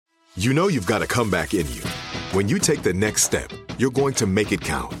You know you've got a comeback in you. When you take the next step, you're going to make it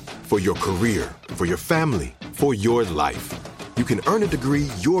count. For your career, for your family, for your life. You can earn a degree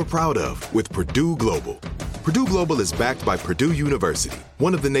you're proud of with Purdue Global. Purdue Global is backed by Purdue University,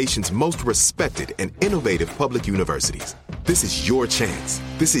 one of the nation's most respected and innovative public universities. This is your chance.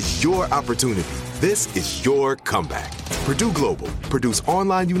 This is your opportunity. This is your comeback. Purdue Global, Purdue's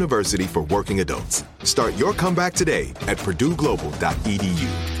online university for working adults. Start your comeback today at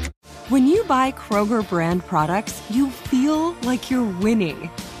purdueglobal.edu. When you buy Kroger brand products, you feel like you're winning.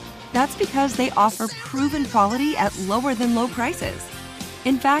 That's because they offer proven quality at lower than low prices.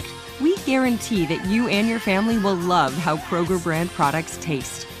 In fact, we guarantee that you and your family will love how Kroger brand products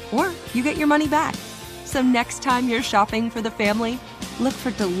taste, or you get your money back. So next time you're shopping for the family, look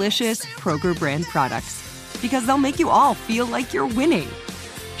for delicious Kroger brand products, because they'll make you all feel like you're winning.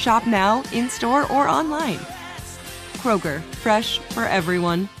 Shop now, in-store, or online. Kroger, fresh for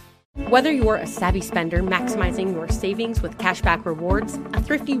everyone. Whether you're a savvy spender maximizing your savings with cashback rewards, a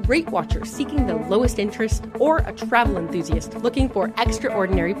thrifty rate watcher seeking the lowest interest, or a travel enthusiast looking for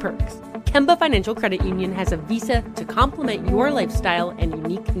extraordinary perks, Kemba Financial Credit Union has a visa to complement your lifestyle and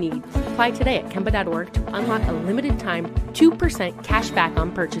unique needs. Apply today at Kemba.org to unlock a limited time 2% cash back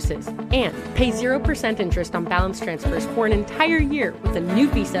on purchases and pay 0% interest on balance transfers for an entire year with a new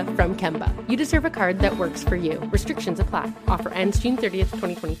visa from Kemba. You deserve a card that works for you. Restrictions apply. Offer ends June 30th,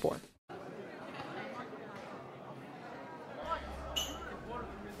 2024.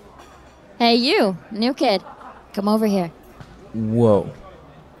 Hey, you, new kid. Come over here. Whoa.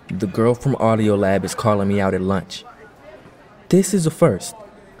 The girl from Audio Lab is calling me out at lunch. This is a first.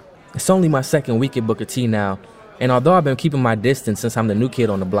 It's only my second week at Booker T now, and although I've been keeping my distance since I'm the new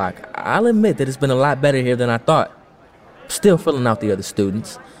kid on the block, I'll admit that it's been a lot better here than I thought. Still filling out the other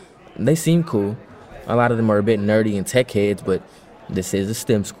students. They seem cool. A lot of them are a bit nerdy and tech heads, but this is a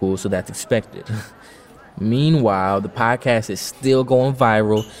STEM school, so that's expected. Meanwhile, the podcast is still going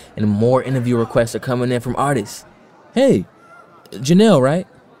viral, and more interview requests are coming in from artists. Hey, Janelle, right?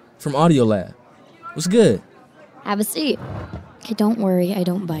 From Audio Lab. What's good? Have a seat. Okay, don't worry, I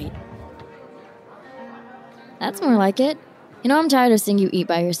don't bite. That's more like it. You know, I'm tired of seeing you eat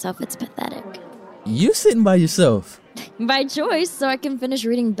by yourself. It's pathetic. You sitting by yourself? By choice, so I can finish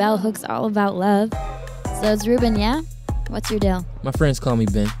reading Bell Hooks All About Love. So it's Ruben, yeah? What's your deal? My friends call me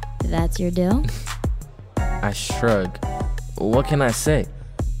Ben. That's your deal? I shrug. What can I say?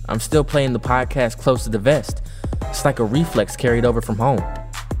 I'm still playing the podcast close to the vest. It's like a reflex carried over from home.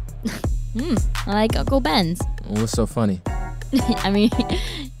 Like Uncle Ben's. What's so funny? I mean,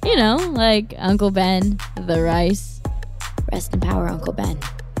 you know, like Uncle Ben, the rice. Rest in power, Uncle Ben.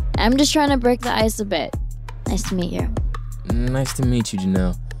 I'm just trying to break the ice a bit. Nice to meet you. Nice to meet you,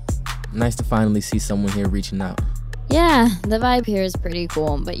 Janelle. Nice to finally see someone here reaching out. Yeah, the vibe here is pretty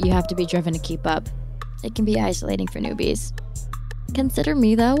cool, but you have to be driven to keep up. It can be isolating for newbies. Consider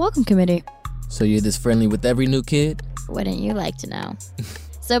me the welcome committee. So you're this friendly with every new kid? Wouldn't you like to know?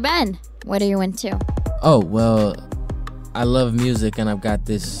 So Ben, what are you into? Oh, well, I love music and I've got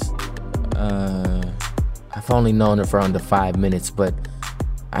this, I've only known her for under 5 minutes, but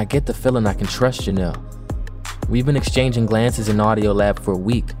I get the feeling I can trust Janelle. We've been exchanging glances in Audio Lab for a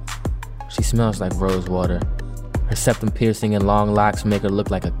week. She smells like rose water. Her septum piercing and long locks make her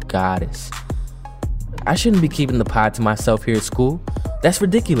look like a goddess. I shouldn't be keeping the pod to myself here at school. That's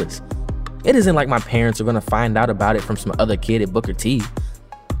ridiculous. It isn't like my parents are gonna find out about it from some other kid at Booker T.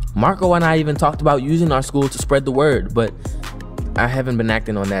 Marco and I even talked about using our school to spread the word, but I haven't been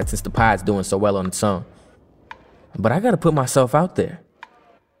acting on that since the pod's doing so well on its own. But I gotta put myself out there.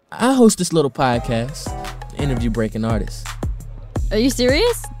 I host this little podcast, interview breaking artists. Are you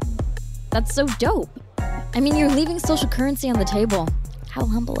serious? That's so dope. I mean, you're leaving social currency on the table. How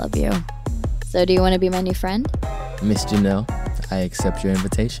humble of you. So do you want to be my new friend? Miss Janelle, I accept your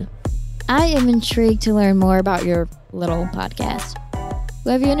invitation. I am intrigued to learn more about your little podcast. Who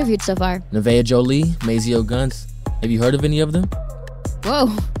have you interviewed so far? Nevaeh Jolie, Mazio Guns. Have you heard of any of them?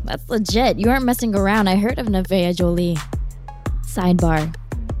 Whoa, that's legit. You aren't messing around. I heard of Nevaeh Jolie. Sidebar.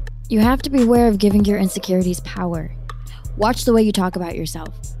 You have to beware of giving your insecurities power. Watch the way you talk about yourself.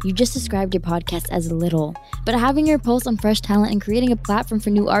 You just described your podcast as little, but having your pulse on fresh talent and creating a platform for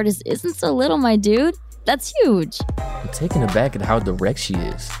new artists isn't so little, my dude. That's huge. I'm taken aback at how direct she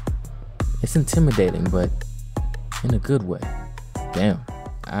is. It's intimidating, but in a good way. Damn,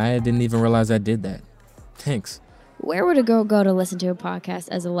 I didn't even realize I did that. Thanks. Where would a girl go to listen to a podcast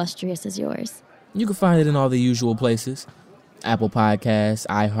as illustrious as yours? You can find it in all the usual places. Apple Podcasts,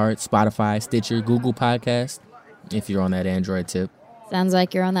 iHeart, Spotify, Stitcher, Google Podcasts, if you're on that Android tip. Sounds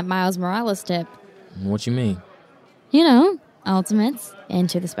like you're on that Miles Morales tip. What you mean? You know, Ultimates,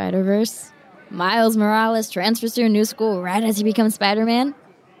 Into the Spider-Verse. Miles Morales transfers to a new school right as he becomes Spider-Man.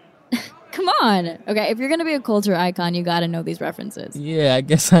 Come on. Okay, if you're going to be a culture icon, you got to know these references. Yeah, I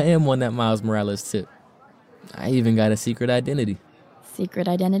guess I am on that Miles Morales tip. I even got a secret identity. Secret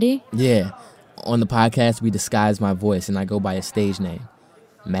identity? Yeah. On the podcast, we disguise my voice, and I go by a stage name.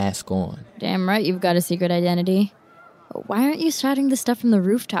 Mask On. Damn right you've got a secret identity. Why aren't you shouting this stuff from the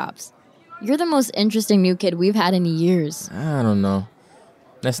rooftops? You're the most interesting new kid we've had in years. I don't know.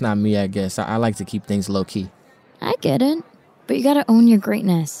 That's not me, I guess. I like to keep things low-key. I get it, but you gotta own your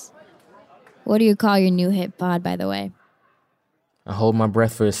greatness. What do you call your new hit pod, by the way? I hold my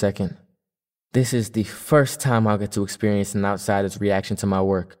breath for a second. This is the first time I'll get to experience an outsider's reaction to my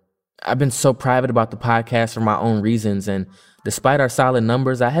work. I've been so private about the podcast for my own reasons, and despite our solid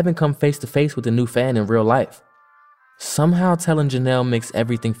numbers, I haven't come face-to-face with a new fan in real life. Somehow telling Janelle makes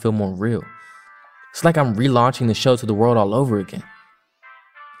everything feel more real. It's like I'm relaunching the show to the world all over again.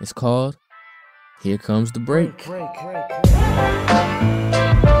 It's called Here Comes the Break.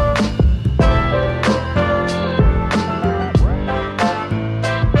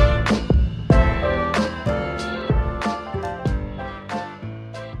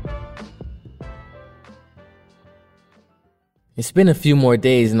 It's been a few more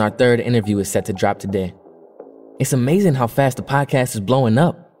days and our third interview is set to drop today. It's amazing how fast the podcast is blowing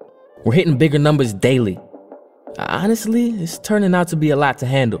up. We're hitting bigger numbers daily. Honestly, it's turning out to be a lot to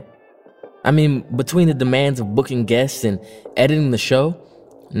handle. I mean, between the demands of booking guests and editing the show,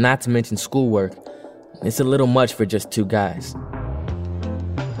 not to mention schoolwork, it's a little much for just two guys.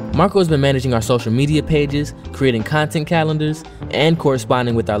 Marco's been managing our social media pages, creating content calendars, and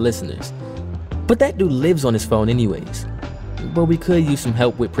corresponding with our listeners. But that dude lives on his phone anyways. But we could use some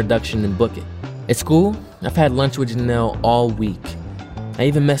help with production and booking. At school, I've had lunch with Janelle all week. I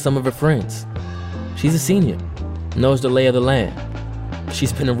even met some of her friends. She's a senior, knows the lay of the land.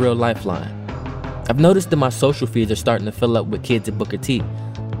 She's been a real lifeline. I've noticed that my social feeds are starting to fill up with kids at Booker T,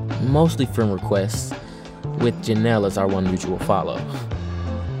 mostly friend requests, with Janelle as our one mutual follow.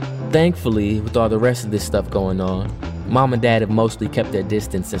 Thankfully, with all the rest of this stuff going on, Mom and Dad have mostly kept their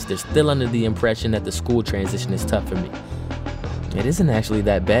distance since they're still under the impression that the school transition is tough for me. It isn't actually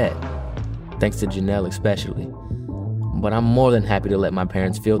that bad, thanks to Janelle especially. But I'm more than happy to let my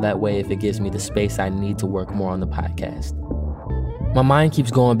parents feel that way if it gives me the space I need to work more on the podcast. My mind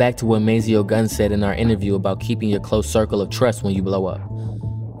keeps going back to what Mazio Gunn said in our interview about keeping your close circle of trust when you blow up.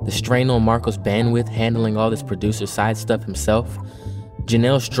 The strain on Marco's bandwidth handling all this producer side stuff himself,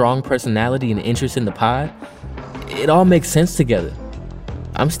 Janelle's strong personality and interest in the pod, it all makes sense together.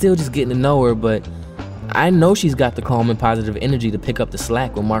 I'm still just getting to know her, but I know she's got the calm and positive energy to pick up the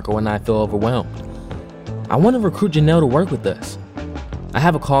slack when Marco and I feel overwhelmed. I want to recruit Janelle to work with us. I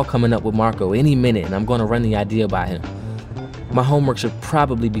have a call coming up with Marco any minute, and I'm going to run the idea by him. My homework should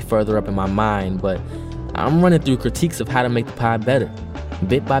probably be further up in my mind, but I'm running through critiques of how to make the pod better,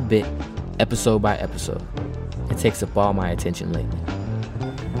 bit by bit, episode by episode. It takes up all my attention lately.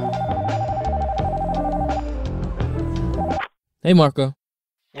 Hey, Marco.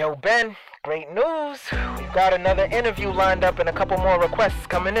 Yo, Ben, great news. We've got another interview lined up and a couple more requests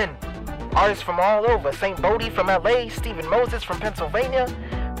coming in. Artists from all over, St. Bodie from LA, Stephen Moses from Pennsylvania.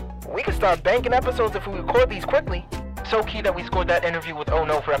 We can start banking episodes if we record these quickly. So key that we scored that interview with Oh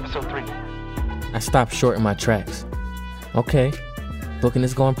No for episode 3. I stopped short in my tracks. Okay, booking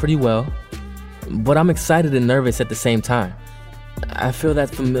is going pretty well, but I'm excited and nervous at the same time. I feel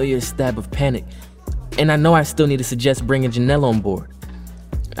that familiar stab of panic, and I know I still need to suggest bringing Janelle on board.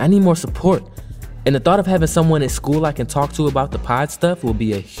 I need more support, and the thought of having someone at school I can talk to about the pod stuff will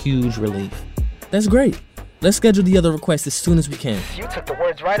be a huge relief. That's great. Let's schedule the other requests as soon as we can. You took the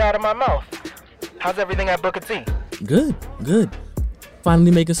words right out of my mouth. How's everything at Booker T? Good.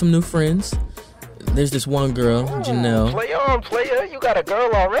 Finally making some new friends. There's this one girl, Janelle. Play on, player. You got a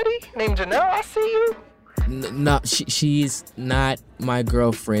girl already named Janelle? I see you. No, she's not my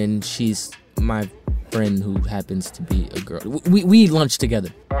girlfriend. She's my friend who happens to be a girl. We eat lunch together.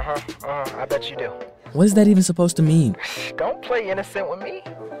 I bet you do. What is that even supposed to mean? Don't play innocent with me.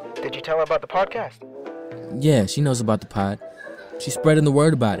 Did you tell her about the podcast? Yeah, she knows about the pod. She's spreading the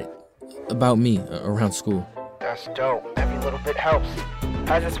word about it. About me, around school. That's dope. Every little bit helps.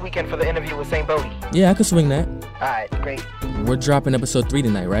 How's this weekend for the interview with St. Bodie? Yeah, I could swing that. Alright, great. We're dropping episode 3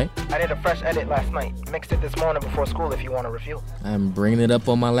 tonight, right? I did a fresh edit last night. Mixed it this morning before school if you want a review. I'm bringing it up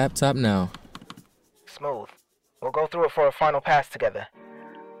on my laptop now. Smooth. We'll go through it for a final pass together.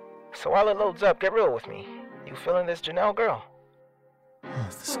 So while it loads up, get real with me. You feeling this Janelle girl?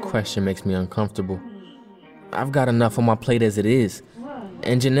 This question makes me uncomfortable. I've got enough on my plate as it is.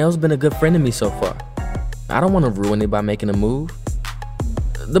 And Janelle's been a good friend to me so far. I don't want to ruin it by making a move.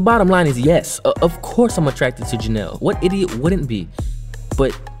 The bottom line is yes, of course I'm attracted to Janelle. What idiot wouldn't be?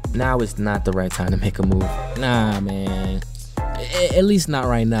 But now is not the right time to make a move. Nah, man. At least not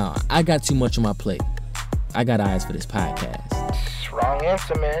right now. I got too much on my plate. I got eyes for this podcast. Wrong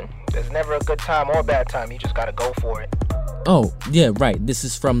answer, man. There's never a good time or bad time. You just gotta go for it. Oh, yeah, right. This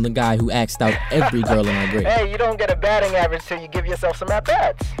is from the guy who axed out every girl in our grade. Hey, you don't get a batting average till you give yourself some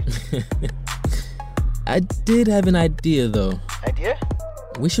at-bats. I did have an idea, though. Idea?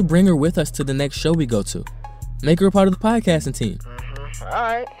 We should bring her with us to the next show we go to. Make her a part of the podcasting team. All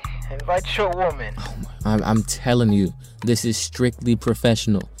right. Invite your woman. Oh my, I'm telling you, this is strictly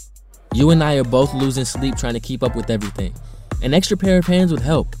professional. You and I are both losing sleep trying to keep up with everything. An extra pair of hands would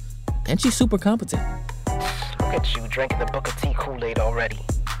help. And she's super competent. Look at you drinking the Booker T Kool-Aid already.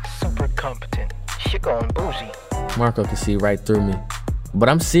 Super competent. You're going bougie. Marco can see right through me. But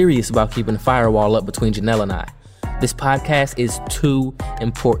I'm serious about keeping the firewall up between Janelle and I. This podcast is too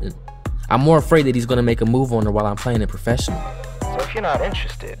important. I'm more afraid that he's going to make a move on her while I'm playing it professional. So if you're not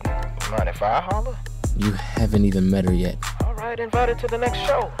interested, you mind if I holler? You haven't even met her yet. All right, invite her to the next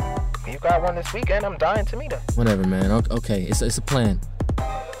show. You got one this weekend. I'm dying to meet her. Whatever, man. Okay, it's a plan.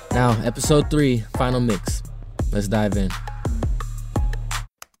 Now, episode 3, final mix. Let's dive in.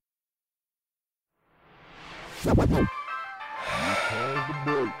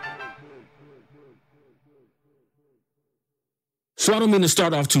 So I don't mean to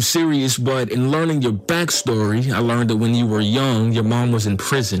start off too serious, but in learning your backstory, I learned that when you were young, your mom was in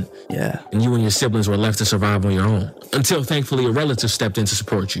prison. Yeah. And you and your siblings were left to survive on your own. Until thankfully a relative stepped in to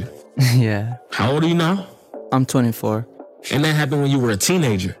support you. Yeah. How old are you now? I'm 24. And that happened when you were a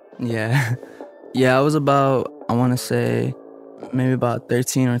teenager. Yeah. Yeah, I was about, I want to say, maybe about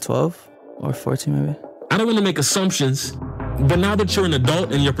 13 or 12 or 14 maybe. I don't want to make assumptions, but now that you're an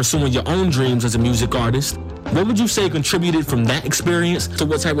adult and you're pursuing your own dreams as a music artist, what would you say contributed from that experience to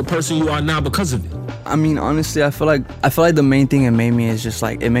what type of person you are now because of it? I mean, honestly, I feel like the main thing it made me is just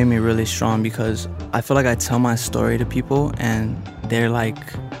like, it made me really strong because I feel like I tell my story to people and they're like,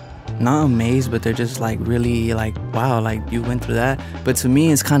 not amazed, but they're just like really like, wow, like you went through that. But to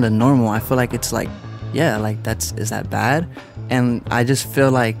me, it's kind of normal. I feel like it's like, yeah, like is that bad? And I just feel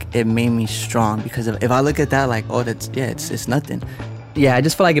like it made me strong because if I look at that like, oh, it's nothing. Yeah, I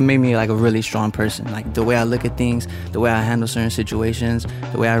just feel like it made me like a really strong person. Like the way I look at things, the way I handle certain situations,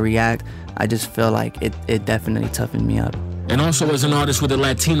 the way I react, I just feel like it definitely toughened me up. And also as an artist with a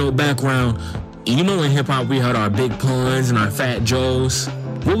Latino background, you know in hip-hop we had our Big Puns and our Fat Joes.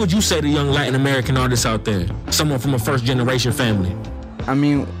 What would you say to young Latin American artists out there? Someone from a first-generation family. I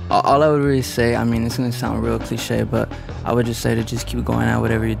mean, all I would really say, I mean, it's gonna sound real cliche, but I would just say to just keep going at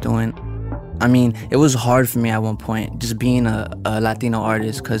whatever you're doing. I mean, it was hard for me at one point, just being a Latino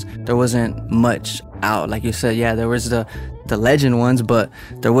artist, because there wasn't much out. Like you said, yeah, there was the legend ones, but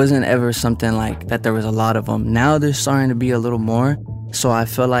there wasn't ever something like that. There was a lot of them. Now there's starting to be a little more. So I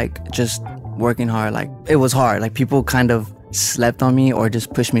feel like just working hard, like it was hard. Like people kind of slept on me or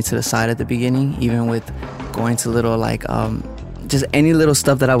just pushed me to the side at the beginning, even with going to little like, just any little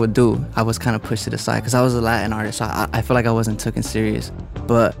stuff that I would do, I was kind of pushed to the side because I was a Latin artist. So I feel like I wasn't taken serious.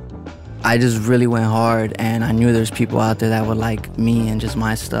 But I just really went hard and I knew there's people out there that would like me and just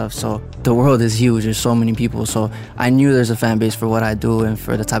my stuff. So the world is huge. There's so many people. So I knew there's a fan base for what I do and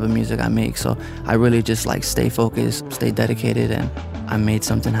for the type of music I make. So I really just like stay focused, stay dedicated, and I made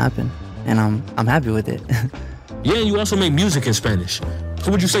something happen. And I'm happy with it. Yeah, you also make music in Spanish. Who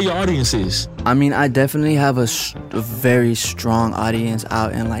would you say your audience is? I mean, I definitely have a very strong audience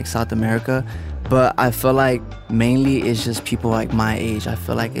out in like South America. But I feel like mainly it's just people like my age. I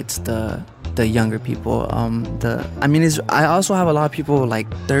feel like it's the younger people. I also have a lot of people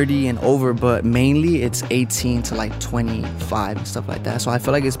like 30 and over, but mainly it's 18 to like 25 and stuff like that. So I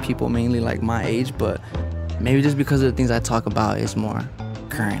feel like it's people mainly like my age, but maybe just because of the things I talk about is more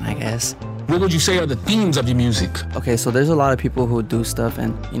current, I guess. What would you say are the themes of your music? Okay, so there's a lot of people who do stuff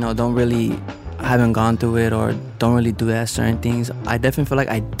and, haven't gone through it or don't really do that certain things. I definitely feel like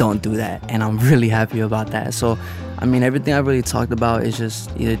I don't do that, and I'm really happy about that. So, I mean, everything I've really talked about is just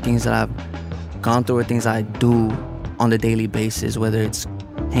either things that I've gone through or things I do on the daily basis, whether it's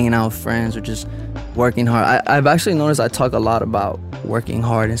hanging out with friends or just working hard. I've actually noticed I talk a lot about working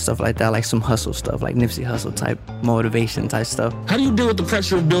hard and stuff like that, like some hustle stuff, like Nipsey Hussle type motivation type stuff. How do you deal with the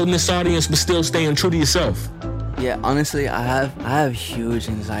pressure of building this audience but still staying true to yourself? Yeah, honestly, I have huge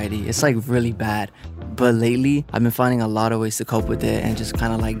anxiety. It's like really bad. But lately, I've been finding a lot of ways to cope with it and just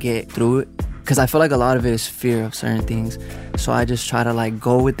kind of like get through it. Because I feel like a lot of it is fear of certain things. So I just try to like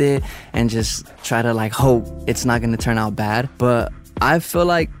go with it and just try to like hope it's not going to turn out bad. But I feel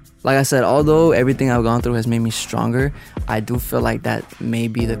like Like I said, although everything I've gone through has made me stronger, I do feel like that may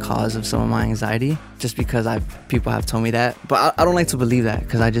be the cause of some of my anxiety, just because people have told me that. But I don't like to believe that,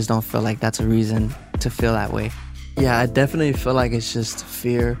 because I just don't feel like that's a reason to feel that way. Yeah, I definitely feel like it's just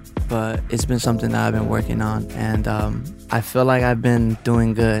fear, but it's been something that I've been working on, and I feel like I've been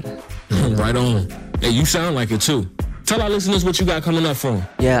doing good. Right on. Hey, you sound like it too. Tell our listeners what you got coming up for them.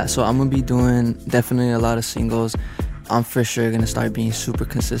 Yeah, so I'm going to be doing definitely a lot of singles. I'm for sure going to start being super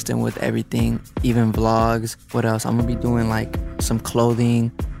consistent with everything, even vlogs. What else? I'm going to be doing like some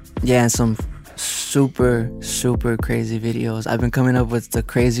clothing. Yeah, and some super, super crazy videos. I've been coming up with the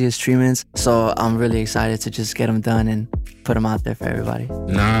craziest treatments, so I'm really excited to just get them done and put them out there for everybody.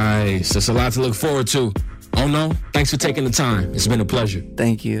 Nice. That's a lot to look forward to. Oh no, thanks for taking the time. It's been a pleasure.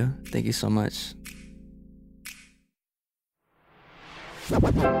 Thank you. Thank you so much.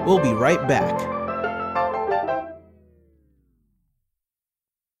 We'll be right back.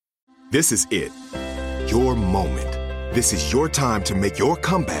 This is it. Your moment. This is your time to make your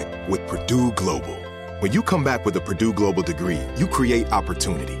comeback with Purdue Global. When you come back with a Purdue Global degree, you create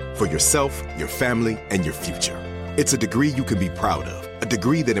opportunity for yourself, your family, and your future. It's a degree you can be proud of, a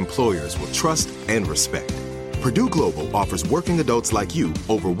degree that employers will trust and respect. Purdue Global offers working adults like you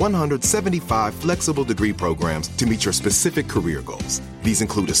over 175 flexible degree programs to meet your specific career goals. These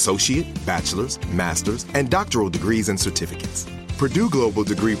include associate, bachelor's, master's, and doctoral degrees and certificates. Purdue Global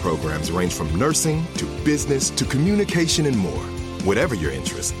degree programs range from nursing to business to communication and more. Whatever your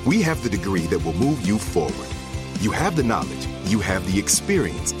interest, we have the degree that will move you forward. You have the knowledge, you have the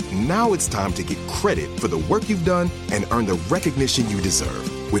experience. Now it's time to get credit for the work you've done and earn the recognition you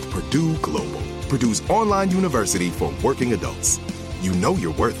deserve with Purdue Global, Purdue's online university for working adults. You know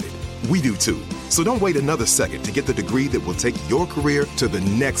you're worth it. We do too. So don't wait another second to get the degree that will take your career to the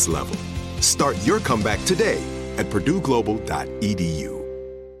next level. Start your comeback today at purdueglobal.edu.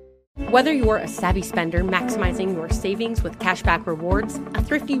 Whether you're a savvy spender maximizing your savings with cashback rewards, a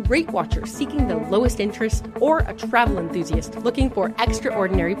thrifty rate watcher seeking the lowest interest, or a travel enthusiast looking for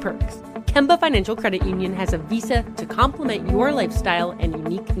extraordinary perks, Kemba Financial Credit Union has a visa to complement your lifestyle and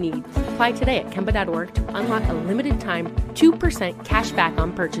unique needs. Apply today at Kemba.org to unlock a limited-time 2% cash back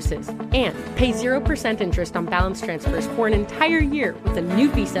on purchases and pay 0% interest on balance transfers for an entire year with a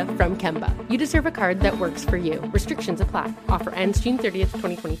new visa from Kemba. You deserve a card that works for you. Restrictions apply. Offer ends June 30th,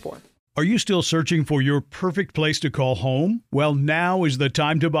 2024. Are you still searching for your perfect place to call home? Well, now is the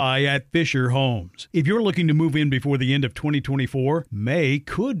time to buy at Fisher Homes. If you're looking to move in before the end of 2024, May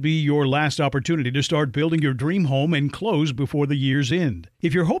could be your last opportunity to start building your dream home and close before the year's end.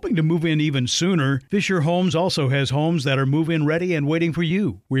 If you're hoping to move in even sooner, Fisher Homes also has homes that are move-in ready and waiting for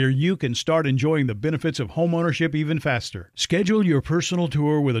you, where you can start enjoying the benefits of homeownership even faster. Schedule your personal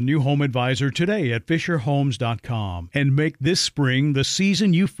tour with a new home advisor today at FisherHomes.com and make this spring the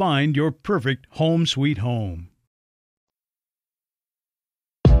season you find your perfect home sweet home.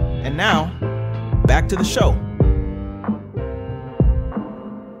 And now, back to the show.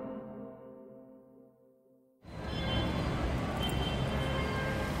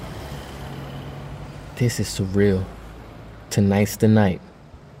 This is surreal. Tonight's the night.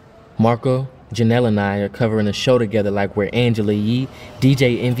 Marco, Janelle, and I are covering a show together like we're Angela Yee,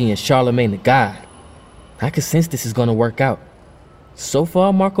 DJ Envy, and Charlamagne the God. I can sense this is gonna work out. So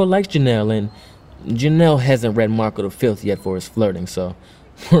far, Marco likes Janelle, and Janelle hasn't read Marco the Filth yet for his flirting, so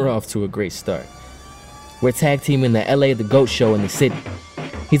we're off to a great start. We're tag teaming the LA The Goat show in the city.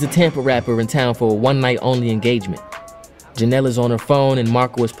 He's a Tampa rapper in town for a one-night-only engagement. Janelle is on her phone, and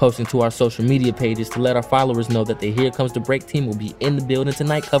Marco is posting to our social media pages to let our followers know that the Here Comes the Break team will be in the building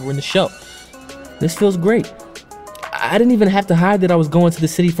tonight covering the show. This feels great. I didn't even have to hide that I was going to the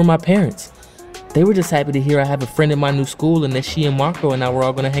city for my parents. They were just happy to hear I have a friend in my new school and that she and Marco and I were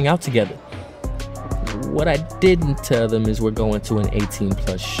all going to hang out together. What I didn't tell them is we're going to an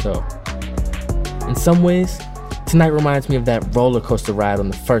 18-plus show. In some ways, tonight reminds me of that roller coaster ride on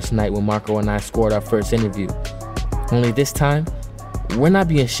the first night when Marco and I scored our first interview. Only this time, we're not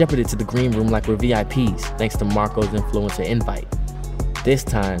being shepherded to the green room like we're VIPs, thanks to Marco's influencer invite. This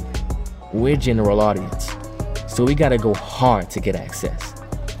time, we're general audience, so we gotta go hard to get access.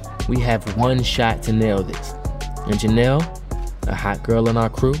 We have one shot to nail this, and Janelle, a hot girl in our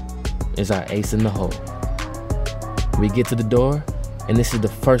crew, is our ace in the hole. We get to the door, and this is the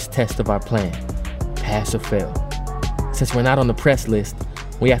first test of our plan, pass or fail. Since we're not on the press list,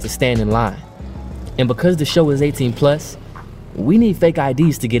 we have to stand in line. And because the show is 18 plus, we need fake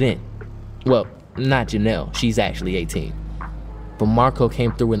IDs to get in. Well, not Janelle, she's actually 18. But Marco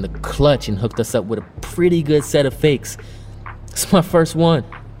came through in the clutch and hooked us up with a pretty good set of fakes. It's my first one.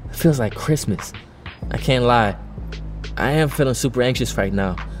 It feels like Christmas. I can't lie. I am feeling super anxious right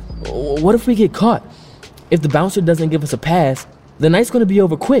now. What if we get caught? If the bouncer doesn't give us a pass, the night's gonna be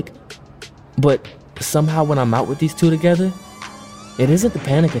over quick. But somehow when I'm out with these two together, it isn't the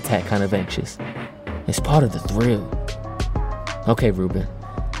panic attack kind of anxious. It's part of the thrill. Okay, Ruben,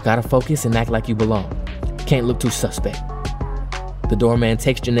 gotta focus and act like you belong. Can't look too suspect. The doorman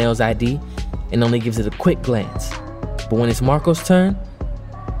takes Janelle's ID and only gives it a quick glance. But when it's Marco's turn,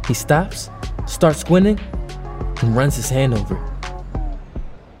 he stops, starts squinting, and runs his hand over it.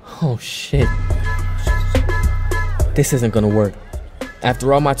 Oh shit. This isn't gonna work.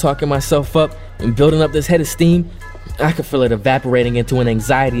 After all my talking myself up and building up this head of steam, I could feel it evaporating into an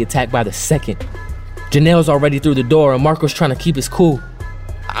anxiety attack by the second. Janelle's already through the door and Marco's trying to keep his cool.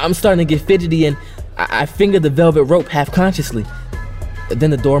 I'm starting to get fidgety and I finger the velvet rope half-consciously. Then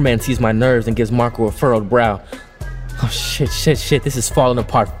the doorman sees my nerves and gives Marco a furrowed brow. Oh shit, this is falling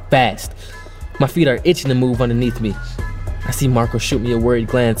apart fast. My feet are itching to move underneath me. I see Marco shoot me a worried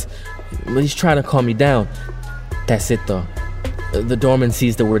glance, but he's trying to calm me down. That's it though. The doorman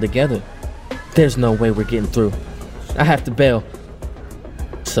sees that we're together. There's no way we're getting through. I have to bail.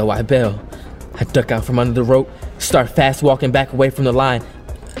 So I bail. I duck out from under the rope, start fast walking back away from the line,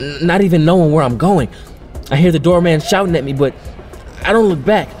 not even knowing where I'm going. I hear the doorman shouting at me, but I don't look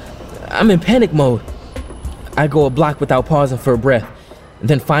back. I'm in panic mode. I go a block without pausing for a breath, and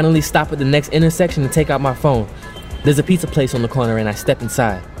then finally stop at the next intersection and take out my phone. There's a pizza place on the corner and I step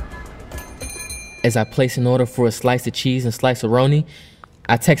inside. As I place an order for a slice of cheese and slice-a-roni,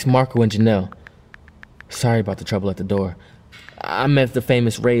 I text Marco and Janelle. Sorry about the trouble at the door. I'm at the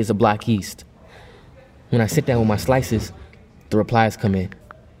famous Ray's a block east. When I sit down with my slices, the replies come in.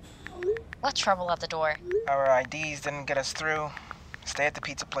 What trouble at the door? Our IDs didn't get us through. Stay at the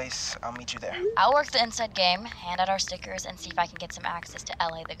pizza place. I'll meet you there. I'll work the inside game, hand out our stickers, and see if I can get some access to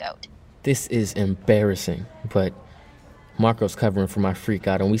LA the Goat. This is embarrassing, but Marco's covering for my freak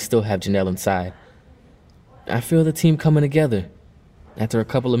out and we still have Janelle inside. I feel the team coming together. After a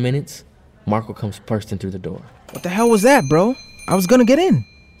couple of minutes, Marco comes bursting through the door. What the hell was that, bro? I was gonna get in.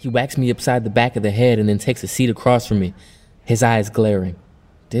 He whacks me upside the back of the head and then takes a seat across from me, his eyes glaring.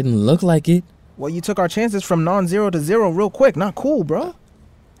 Didn't look like it. Well, you took our chances from non-zero to zero real quick. Not cool, bro.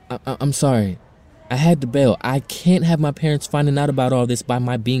 I'm sorry. I had to bail. I can't have my parents finding out about all this by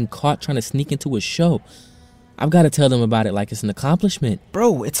my being caught trying to sneak into a show. I've got to tell them about it like it's an accomplishment.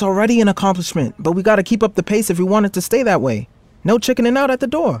 Bro, it's already an accomplishment, but we got to keep up the pace if we want it to stay that way. No chickening out at the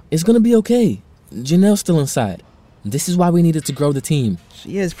door. It's going to be okay. Janelle's still inside. This is why we needed to grow the team.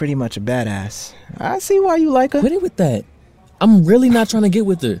 She is pretty much a badass. I see why you like her. Quit it with that. I'm really not trying to get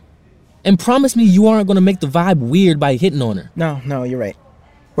with her. And promise me you aren't going to make the vibe weird by hitting on her. No, you're right.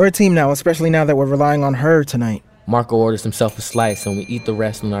 We're a team now, especially now that we're relying on her tonight. Marco orders himself a slice and we eat the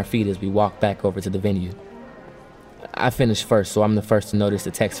rest on our feet as we walk back over to the venue. I finish first, so I'm the first to notice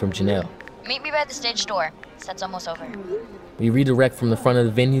the text from Janelle. Meet me by the stage door. Set's almost over. We redirect from the front of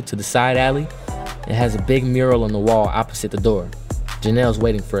the venue to the side alley. It has a big mural on the wall opposite the door. Janelle's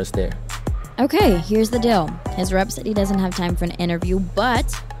waiting for us there. Okay, here's the deal. His rep said he doesn't have time for an interview,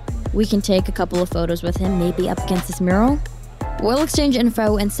 but we can take a couple of photos with him, maybe up against this mural. We'll exchange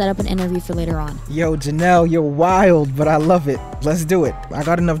info and set up an interview for later on. Yo, Janelle, you're wild, but I love it. Let's do it. I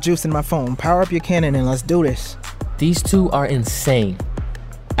got enough juice in my phone. Power up your cannon and let's do this. These two are insane.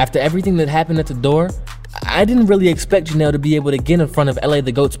 After everything that happened at the door, I didn't really expect Janelle to be able to get in front of LA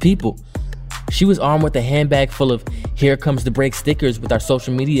the Goat's people. She was armed with a handbag full of "Here Comes the Break" stickers with our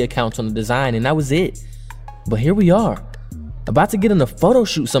social media accounts on the design, and that was it. But here we are, about to get in a photo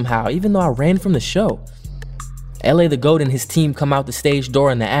shoot somehow, even though I ran from the show. LA the Goat and his team come out the stage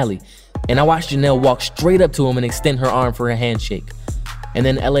door in the alley, and I watched Janelle walk straight up to him and extend her arm for a handshake. And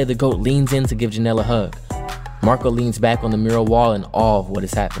then LA the Goat leans in to give Janelle a hug. Marco leans back on the mural wall in awe of what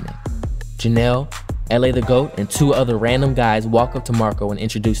is happening. Janelle, LA the Goat, and two other random guys walk up to Marco and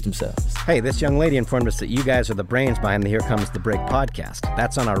introduce themselves. Hey, this young lady informed us that you guys are the brains behind the Here Comes the Break podcast.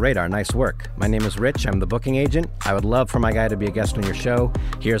 That's on our radar. Nice work. My name is Rich. I'm the booking agent. I would love for my guy to be a guest on your show.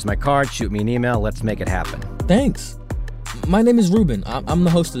 Here's my card. Shoot me an email. Let's make it happen. Thanks. My name is Ruben. I'm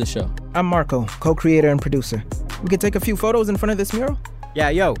the host of the show. I'm Marco, co-creator and producer. We could take a few photos in front of this mural? Yeah,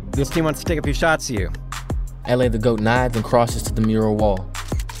 yo, this team wants to take a few shots of you. LA the Goat nods and crosses to the mural wall.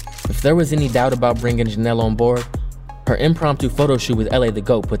 If there was any doubt about bringing Janelle on board, her impromptu photo shoot with LA the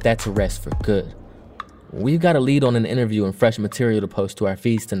Goat put that to rest for good. We've got a lead on an interview and fresh material to post to our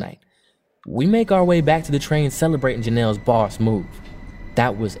feeds tonight. We make our way back to the train celebrating Janelle's boss move.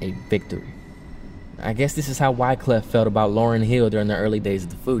 That was a victory. I guess this is how Wyclef felt about Lauryn Hill during the early days of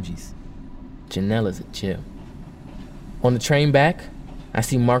the Fugees. Janelle is a gem. On the train back, I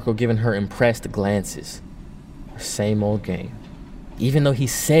see Marco giving her impressed glances. Same old game. even though he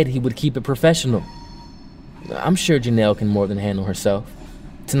said he would keep it professional. I'm sure Janelle can more than handle herself.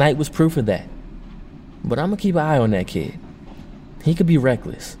 Tonight was proof of that. But I'm gonna keep an eye on that kid. He could be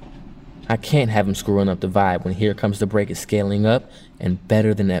reckless. I can't have him screwing up the vibe when Here Comes the Break is scaling up and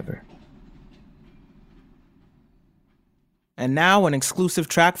better than ever. And now an exclusive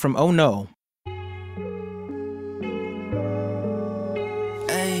track from Oh No.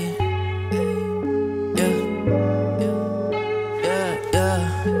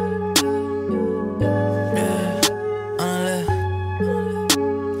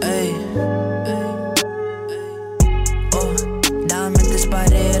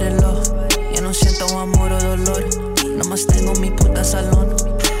 Tengo mi puta salón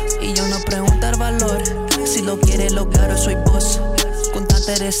y yo no preguntar valor. Si lo quiere lo claro soy vos. Con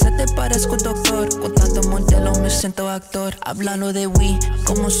tanta receta parezco doctor. Con tanto modelo me siento actor. Hablando de we,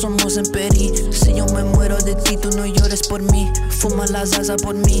 como somos en Peri. Si yo me muero de ti, tú no llores por mí. Fuma la salsa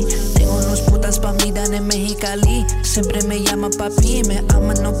por mí. Tengo unos putas pa' mí, dan en Mexicali. Siempre me llama papi, me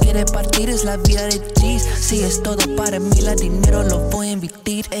ama, no quiere partir. Es la vida de G's. Si es todo para mí, la dinero lo voy a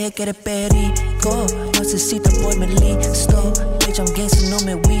invertir. Ella quiere perico, necesita ponerme listo. Bitch, I'm gangsta, no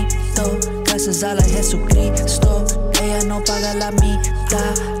me huito. Gracias a la Jesucristo. Ella no paga la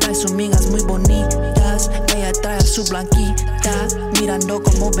mitad. Trae sus migas muy bonitas. Ella trae a su blanquita. Mirando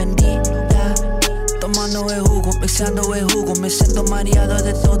como bendita. Tomando el jugo, mixeando el jugo. Me siento mareado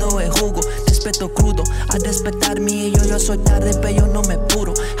de todo el jugo. Respeto crudo, a respetar mi yo soy tarde, pero yo no me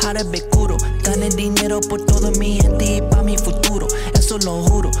puro. Jarabe curo, gané dinero por todo mi gente y pa' mi futuro. Eso lo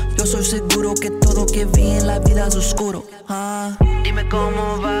juro, yo soy seguro que todo que vi en la vida es oscuro. Dime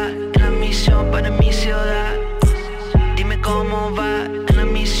cómo va en la misión para mi ciudad. Dime cómo va en la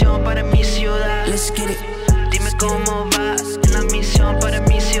misión para mi ciudad. Let's get it. Dime cómo va en la misión para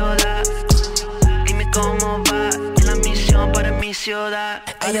mi ciudad. Dime cómo va en la misión para mi ciudad.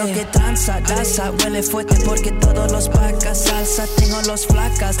 Ellos que tranza, daza, huele fuerte porque todos los vacas salsa. Tengo los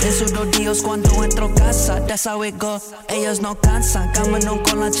flacas de sus rodillos cuando entro casa. That's how it go. Ellos no cansan, caminan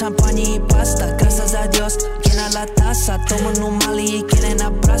con la champaña y pasta. Gracias a Dios, llena la taza. Toman un mali y quieren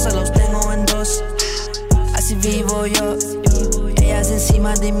abrazar, los tengo en dos. Así vivo yo. Ellas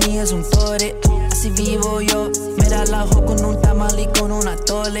encima de mí es un tore. Así vivo yo. Me relajo con un tamal y con un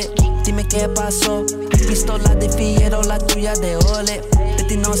atole. Dime qué pasó. Pistola de fillero, la tuya de ole. De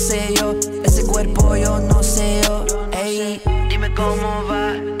ti no sé yo. Ese cuerpo yo no sé yo. Ey. Dime cómo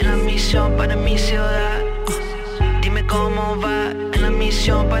va en la misión para mi ciudad. Dime cómo va en la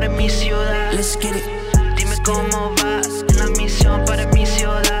misión para mi ciudad. Let's get it. Dime cómo va en la misión para mi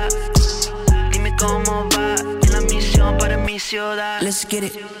ciudad. Dime cómo va en la misión para mi ciudad. Let's get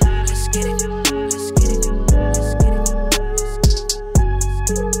it. Let's get it. Let's get it. Let's get it.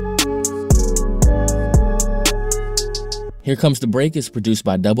 Here Comes the Break is produced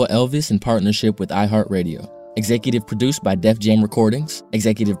by Double Elvis in partnership with iHeartRadio. Executive produced by Def Jam Recordings.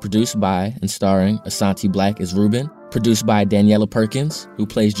 Executive produced by and starring Asante Black as Ruben. Produced by Daniela Perkins, who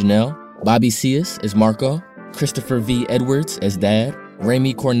plays Janelle. Bobby Cias as Marco. Christopher V. Edwards as Dad.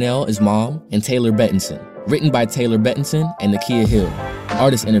 Raimi Cornell as Mom. And Taylor Bettinson. Written by Taylor Bettinson and Nakia Hill.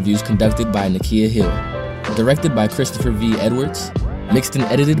 Artist interviews conducted by Nakia Hill. Directed by Christopher V. Edwards. Mixed and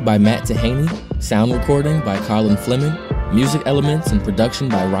edited by Matt Tahaney. Sound recording by Colin Fleming. Music elements and production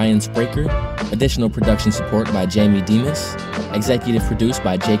by Ryan Spraker. Additional production support by Jamie Demas. Executive produced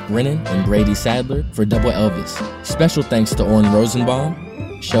by Jake Brennan and Brady Sadler for Double Elvis. Special thanks to Orrin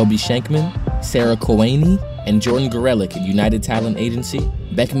Rosenbaum, Shelby Shankman, Sarah Coaney, and Jordan Gorelick at United Talent Agency,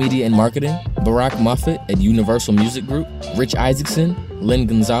 Beck Media and Marketing, Barack Moffett at Universal Music Group, Rich Isaacson, Lynn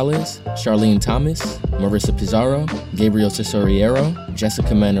Gonzalez, Charlene Thomas, Marissa Pizarro, Gabriel Tesoriero, Jessica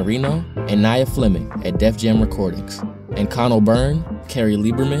Manarino, and Naya Fleming at Def Jam Recordings. And Connell Byrne, Carrie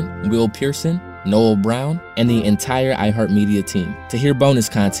Lieberman, Will Pearson, Noel Brown, and the entire iHeartMedia team. To hear bonus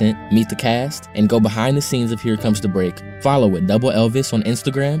content, meet the cast, and go behind the scenes of Here Comes the Break, follow at Double Elvis on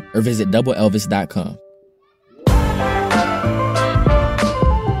Instagram or visit doubleelvis.com.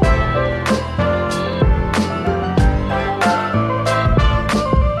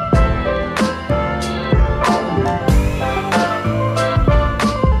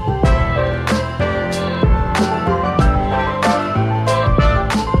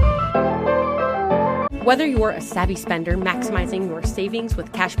 Whether you're a savvy spender maximizing your savings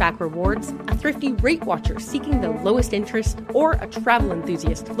with cashback rewards, a thrifty rate watcher seeking the lowest interest, or a travel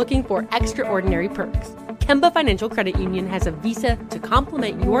enthusiast looking for extraordinary perks, Kemba Financial Credit Union has a visa to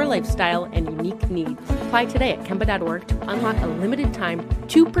complement your lifestyle and unique needs. Apply today at Kemba.org to unlock a limited time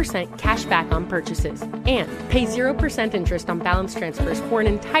 2% cash back on purchases and pay 0% interest on balance transfers for an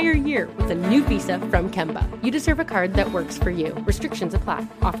entire year with a new visa from Kemba. You deserve a card that works for you. Restrictions apply.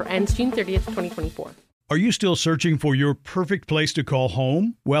 Offer ends June 30th, 2024. Are you still searching for your perfect place to call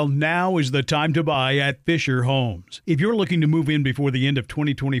home? Well, now is the time to buy at Fisher Homes. If you're looking to move in before the end of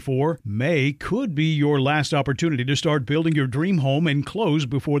 2024, May could be your last opportunity to start building your dream home and close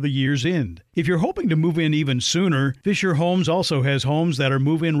before the year's end. If you're hoping to move in even sooner, Fisher Homes also has homes that are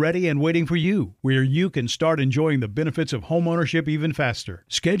move-in ready and waiting for you, where you can start enjoying the benefits of homeownership even faster.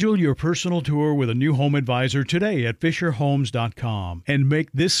 Schedule your personal tour with a new home advisor today at FisherHomes.com and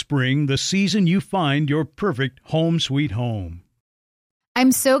make this spring the season you find your perfect home sweet home.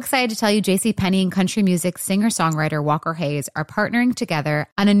 I'm so excited to tell you JCPenney and country music singer-songwriter Walker Hayes are partnering together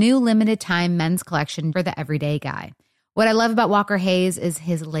on a new limited-time men's collection for the everyday guy. What I love about Walker Hayes is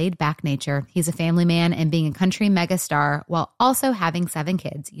his laid-back nature. He's a family man, and being a country megastar while also having 7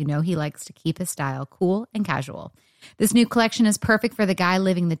 kids, you know he likes to keep his style cool and casual. This new collection is perfect for the guy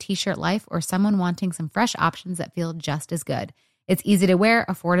living the t-shirt life or someone wanting some fresh options that feel just as good. It's easy to wear,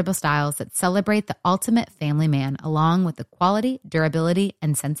 affordable styles that celebrate the ultimate family man, along with the quality, durability,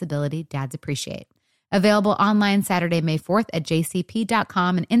 and sensibility dads appreciate. Available online Saturday, May 4th at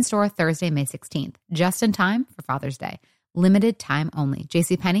jcp.com and in-store Thursday, May 16th. Just in time for Father's Day. Limited time only.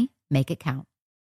 JCPenney, make it count.